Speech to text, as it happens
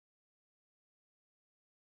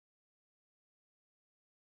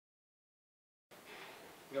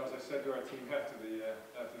You know, as I said to our team after the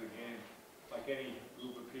game, like any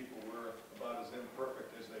group of people, we're about as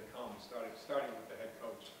imperfect as they come, starting with the head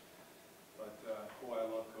coach. But boy, I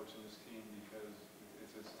love coaching this team because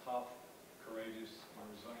it's as tough, courageous, and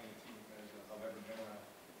resilient a team as I've ever been around.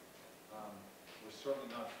 We're certainly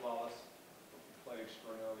not flawless. We play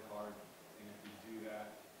extraordinarily hard, and if you do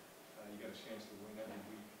that, you get a chance to win every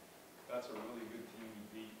week. That's a really good team to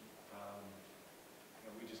beat. You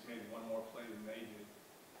know, we just made one more play than they did,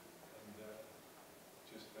 and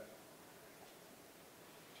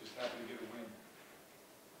just happy to get a win.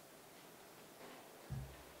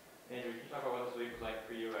 Andrew, can you talk about what this week was like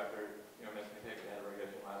for you after missing a kick at the regular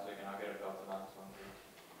season last week, and I'll get a belt on this one too?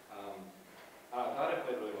 I thought I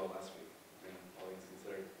played really well last week, all things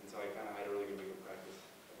considered, and so I kind of had a really good week of practice.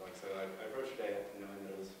 So I approached today knowing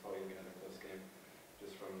that it was probably going to be another close game,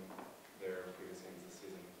 just from their previous games this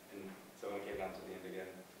season. And so when it came down to the end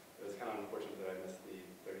again, it was kind of unfortunate that I missed the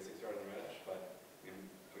 36-yard on the red edge, but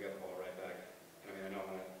we got the ball right back. And I know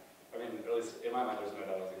at least in my mind, there's no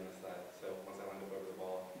doubt I was going to miss that. So once I lined up over the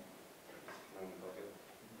ball, it felt good.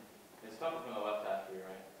 It's tough from the left half for you,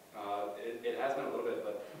 right? It has been a little bit,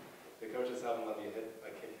 but the coaches haven't let me hit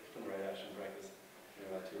a kick from the right edge in practice in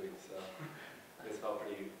about 2 weeks, so it's felt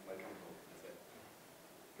pretty comfortable. That's it.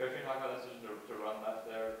 Coach, can you talk about the decision to run left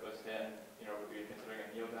there, go stand? Were you considering a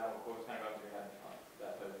kneel down? What was kind of going through your head on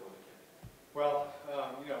that play before the kick? Well,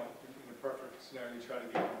 in the perfect scenario, you try to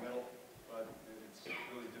get in the middle, but it's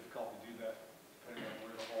really difficult to do that depending on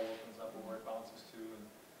where the hole opens up or where it bounces to. And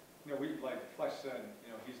we, like Flesh said,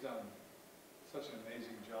 he's done such an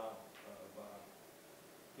amazing job of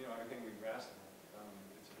everything we've asked him.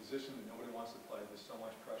 It's a position that nobody wants to play. There's so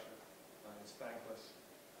much pressure. It's thankless,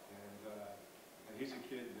 and he's a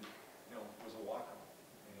kid that was a walk-on,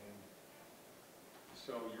 and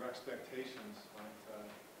so your expectations aren't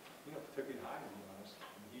particularly high, to be honest.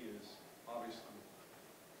 And he is obviously,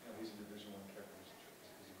 he's a Division I kicker.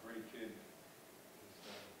 He's a great kid. He's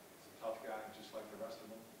a tough guy, just like the rest of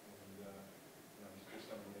them, and he's just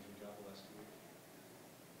done an amazing job the last 2 weeks.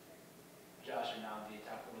 Josh and Nnamdi,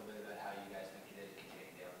 talk a little bit about how you guys think he did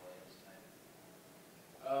containing Dale Williams tonight.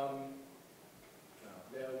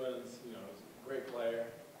 Dale Williams, he's a great player.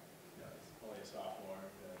 He's only a sophomore.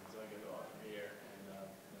 He's only going to go off from here, and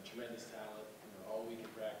tremendous talent. All week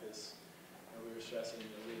in practice, and we were stressing,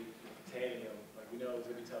 really containing him. Like we know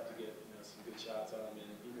it's going to be tough to get some good shots on him,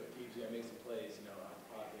 and he's going to make some plays, out of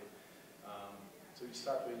the pocket. So we just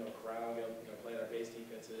start to corralling him, playing our base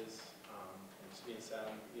defenses. Just being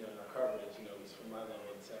sound, in our coverage, he's from my level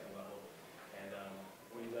and the second level. And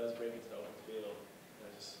when he does break into the open field,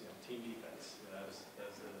 just team defense. That's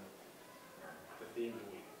the theme of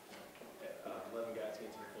the week. 11 guys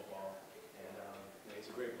get to the football, and he's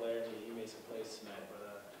a great player. He made some plays tonight,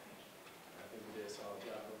 but I think we did a solid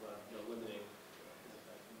job of limiting his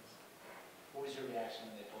effectiveness. What was your reaction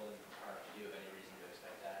when they pulled him from Park? Do you have any reason to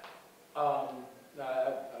expect that? No,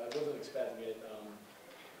 I wasn't expecting it.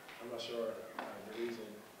 I'm not sure the reason.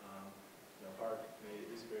 Park,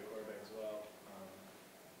 he's a great quarterback as well.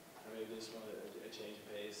 Maybe they just wanted a change of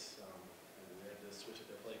pace. And they had to switch up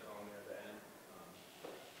their play calling there at the end.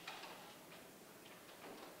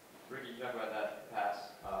 Ricky, you talk about that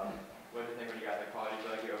pass. What did you think when you got that call? You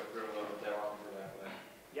feel like you threw a little bit there, walking through that play?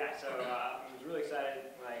 Yeah, so I was really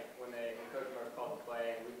excited when Coach Murph called the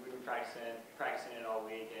play. We've been practicing it all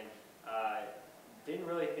week, and didn't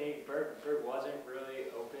really think Berg wasn't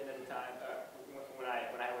really open at the time when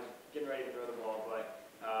I was getting ready to throw the ball, but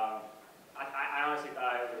I honestly thought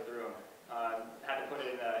I overthrew him. Had to put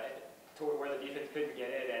it in to where the defense couldn't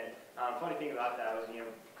get it, and funny thing about that was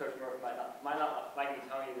Coach Murph might not like me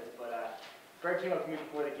telling you this, but Berg came up to me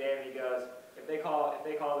before the game and he goes, if they call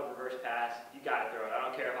the reverse pass, you gotta throw it. I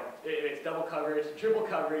don't care if it's double coverage, triple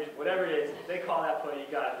coverage, whatever it is. If they call that play, you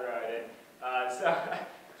gotta throw it. And so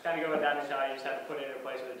kind of go with that mentality. You just had to put it in a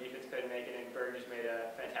place where the defense couldn't make it, and Berg just made a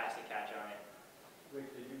fantastic catch on it. Rick,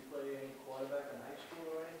 did you play any quarterback in high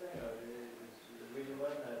school or anything, or is the reason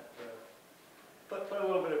one that? Put a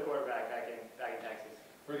little bit of quarterback back in Texas.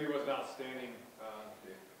 Ricky was an outstanding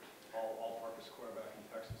all-purpose quarterback in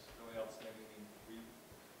Texas. Really outstanding. And we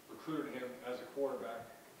recruited him as a quarterback,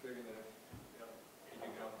 figuring that if he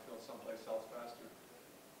could get on the field someplace else faster,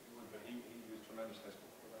 he would. But he was a tremendous high school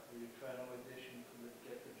quarterback. Were you trying to audition to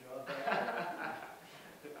get the job back?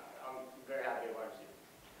 I'm very happy to watch you.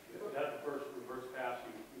 Was that the first reverse pass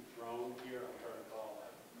you've thrown here? I'm trying to recall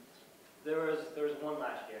that. There was one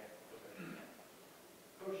last year. Okay.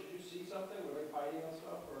 Coach, did you see something? Were they fighting and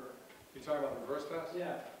stuff, or? You talking about the reverse pass?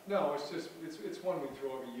 Yeah. No, it's one we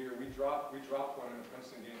throw every year. We dropped one in the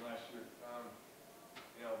Princeton game last year.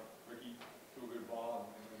 Ricky threw a good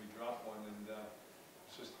ball and we dropped one, and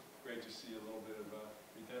it's just great to see a little bit of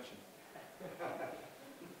redemption.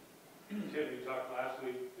 Tim, you talked last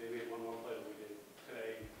week, they made one more play than we did.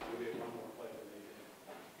 Today, we made one more play than they did.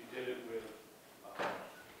 You did it with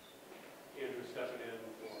Andrew stepping in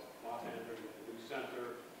for Montana, the new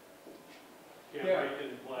center. Cam Yeah. Wright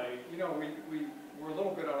didn't play. You know, we're a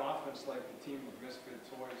little bit on offense like the team with misfit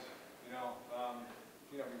toys. You know,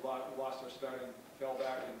 we lost our starting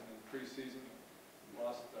tailback in preseason. We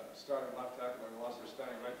lost starting left tackle, and we lost our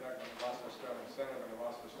starting right tackle, and we lost our starting center, and we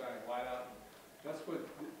lost our starting wideout. That's what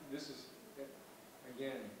this is.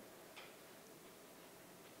 Again,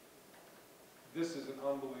 this is an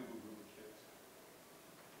unbelievable group of kids,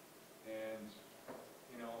 and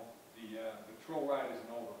you know the thrill ride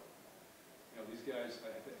isn't over. You know, these guys,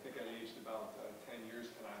 I think I aged about 10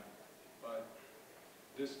 years tonight, but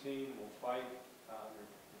this team will fight. They're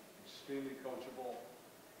extremely coachable,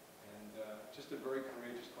 and just a very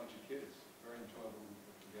courageous bunch of kids. Very enjoyable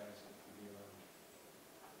group of guys to be around.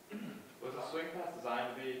 Was the swing pass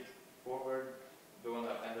designed to be forward, the one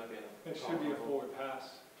that ended up being? It should be a forward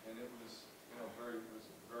pass, and it was, it was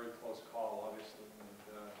a very close call, obviously, and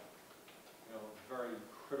very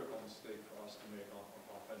critical mistake for us to make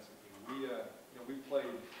offensively. We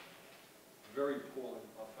played very poorly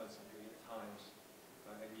offensively at times,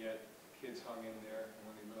 and yet kids hung in there, and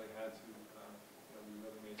when they really had to, we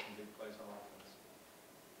really made some big plays on offense.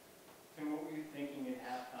 And what were you thinking at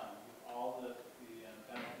halftime, with all the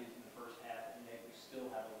penalties in the first half, and yet you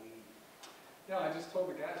still have a lead? Yeah, I just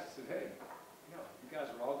told the guys, I said, hey, you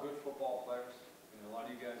guys are all good football players. A lot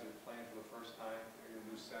of you guys are playing for the first time. You're going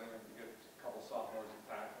to do center, you get a couple sophomores to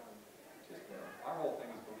tackle. And just, our whole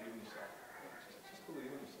thing is believe in yourself. Just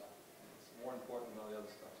believe in yourself. It's more important than all the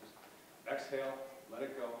other stuff. Just exhale, let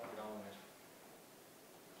it go, get on the next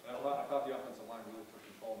one. And I thought the offensive line really took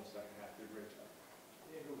control in the second half. Did a great job.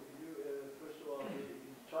 Andrew, could you, first of all, can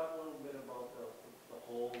you talk a little bit about the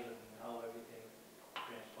hold and how everything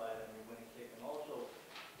transpired on your winning kick? And also,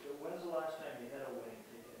 when's the last time you had a winning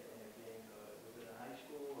kick in a game? Was it in high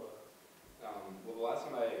school or? Well, the last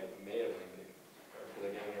time I made a winning kick for the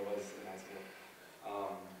game here was in high school.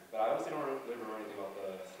 But I honestly don't really remember anything about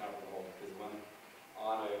the snap and hold, because when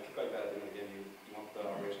on a kick like that at the end of the game, you want the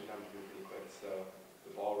operation time to be pretty quick. So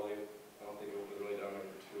the ball really, I don't think it was really down there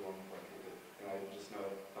for too long before I kicked it. And I just know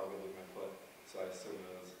it felt good with my foot, so I assumed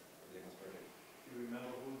everything was perfect. Do you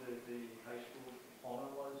remember who the high school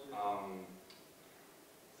opponent was? Let's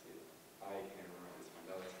see, I can't remember this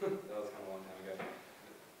one. That was kind of a long time ago.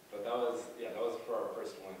 But that was for our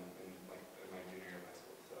first one in my junior year of high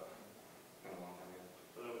school, so kind of a long time ago.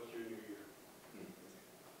 So that was junior year.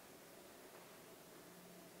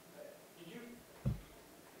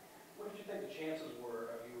 What did you think the chances were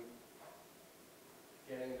of you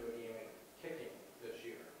getting into a game and kicking this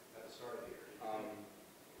year, at the start of the year?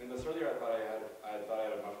 In the start of the year, I thought I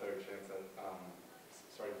had a much better chance at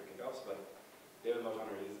starting for kickoffs, but David Mojana,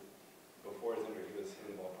 before his injury, he was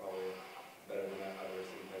hitting the ball probably better than I've ever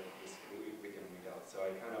seen him this week in and week out. So I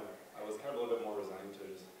was kind of a little bit more resigned to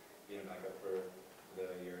just being a backup for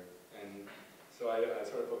the year. And so I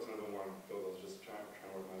started focusing a little bit more on field goals, just trying to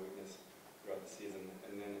work my weakness throughout the season.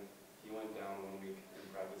 And then he went down 1 week in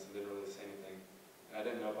practice and didn't really say anything. And I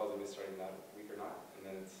didn't know if I was going to be starting that week or not. And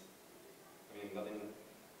then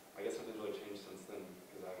I guess nothing's really changed since then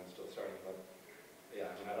because I'm still starting. But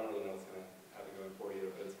yeah, I don't really know what's going to happen going forward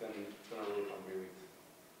either. But it's been a really fun 3 weeks.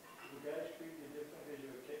 Do guys treat you different because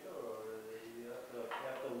you're a kicker, or you have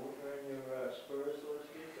to earn your spurs, so to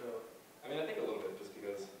speak? Or? I think a little bit, just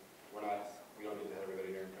because we don't get to have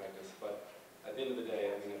everybody here in practice. But at the end of the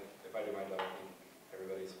day, if I do my job, I think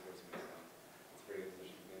everybody supports me. So it's a pretty good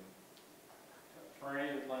position to be in. For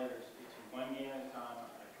any of the players, it's one game at a time.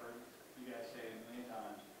 I've heard you guys say it a million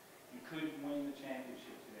times. You couldn't win the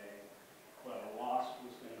championship today, but a loss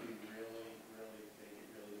was going to be really, really big and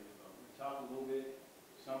really difficult. We talked a little bit,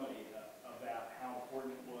 somebody, about how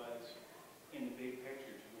important it was in the big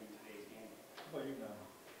picture to win today's game. Well,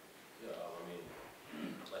 Yeah,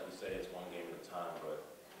 like we say, it's one game at a time, but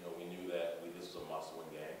we knew that this was a must-win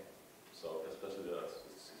game. So especially the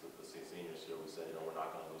seniors here, we said, we're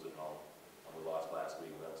not going to lose at home. We lost last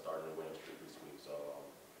week, and then started a winning streak this week. So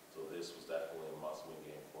this was definitely a must-win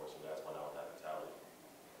game for us, and that's went out with that mentality.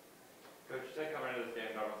 Coach, you said coming into this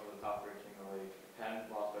game, Dartmouth was the top 3 team in the league.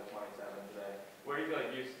 10 lost by 27 today. Where do you feel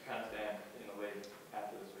like you kind of stand in the league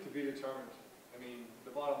after this week? To be determined.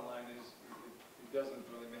 The bottom line is it doesn't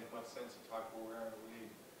really make much sense to talk where we are in the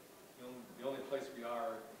league. The only place we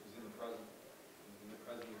are is in the present. And the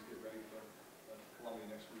present is get ready for Columbia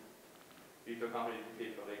next week. Do you feel confident you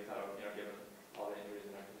compete for the league title, given all the injuries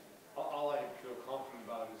and everything? all I feel confident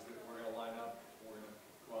about is that we're going to line up, we're going to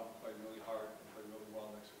go out and play really hard and play really well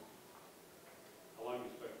next week. How long do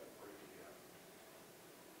you expect the break to be out?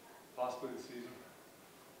 Possibly the season.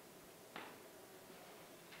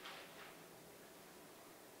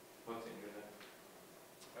 What's injured then?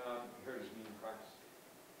 He hurt his knee in practice.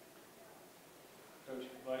 Coach,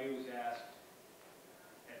 Buddy was asked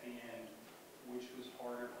at the end, which was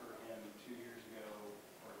harder for him 2 years ago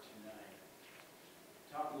or tonight.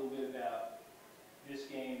 Talk a little bit about this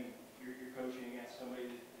game. You're coaching against somebody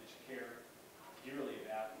that you care dearly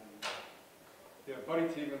about. And Yeah, Buddy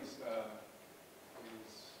Stevens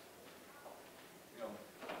is, you know,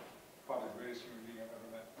 probably the greatest human being I've ever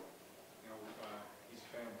met. You know, he's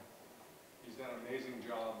family. He's done an amazing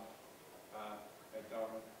job at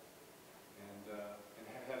Dartmouth and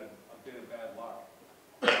had a bit of bad luck.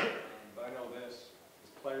 But I know this,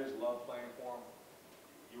 his players love playing for him.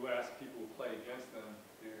 You ask people who play against them,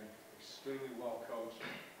 they're extremely well coached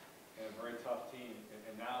and a very tough team.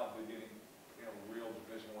 And now they're getting, you know, real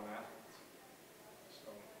Division I athletes. So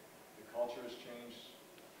the culture has changed,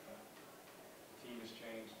 the team has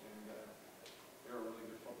changed, and they're a really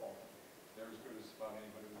good football team. They're as good as about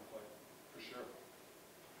anybody we play, for sure.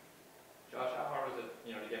 Josh, how hard was it,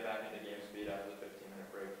 you know, to get back into game speed after the 15-minute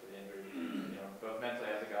break for the injury? You know, both mentally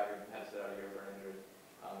as a guy who had to sit out a year for an injury,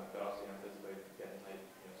 but also, you know, physically getting tight,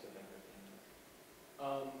 you know, sitting 15 minutes.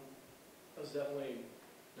 It was definitely,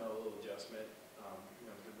 you know, a little adjustment, you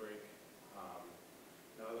know, the break.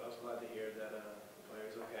 You know, I was glad to hear that the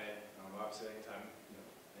player's okay. Obviously, anytime, you know,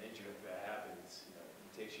 an injury like that happens, you know,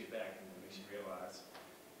 it takes you back and it makes you realize,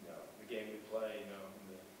 you know, the game we play, you know,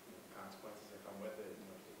 and the consequences that come with it,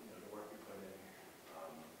 you know, the work we put in.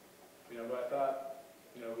 You know, but I thought,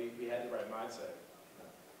 you know, we had the right mindset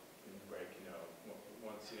in the break, you know,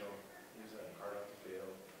 once, you know, he was hard off the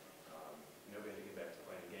field, you know, we had to get back to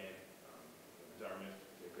playing the game. Dartmouth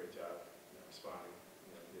did a great job, you know, responding,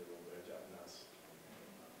 you know, did a little better job than us.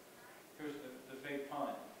 here's the big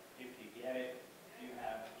punt. If you get it, you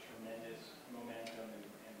have tremendous momentum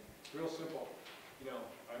and It's real simple. You know,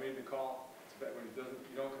 I made the call. It's bad when you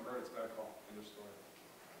don't convert, it's a bad call. End of story.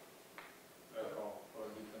 Bad call.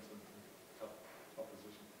 Or defense in tough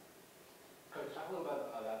position. Coach, talk a little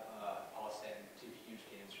bit about Paul Stanton, 2 huge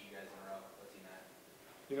games for you guys in a row. What's he meant?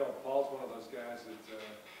 You know, Paul's one of those guys that you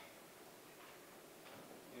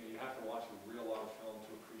know, you have to watch a real lot of film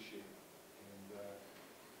to appreciate. And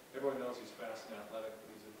everyone knows he's fast and athletic, but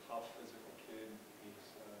he's a tough physical kid.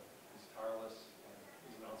 He's tireless.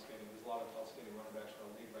 He's an outstanding. There's a lot of outstanding running backs in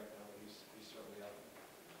the league right now, but he's certainly out there.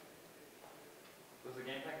 Was the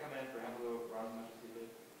game plan come in for him to run as much as he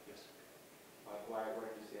did? Yes. Why, what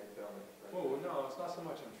did you see in film? Well, no, it's not so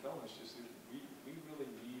much in film. It's just that we really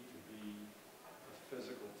need to be a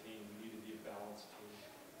physical team. We need to be a balanced team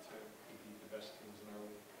to beat the best teams in our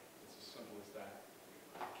league. It's as simple as that.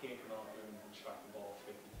 You can't come out there and chuck the ball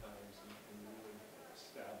 50 times and really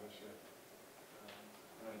establish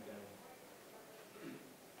an identity.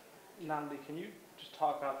 Nnamdi, can you just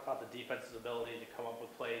talk about the defense's ability to come up with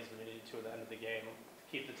plays when you need to at the end of the game,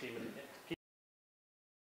 keep the team in,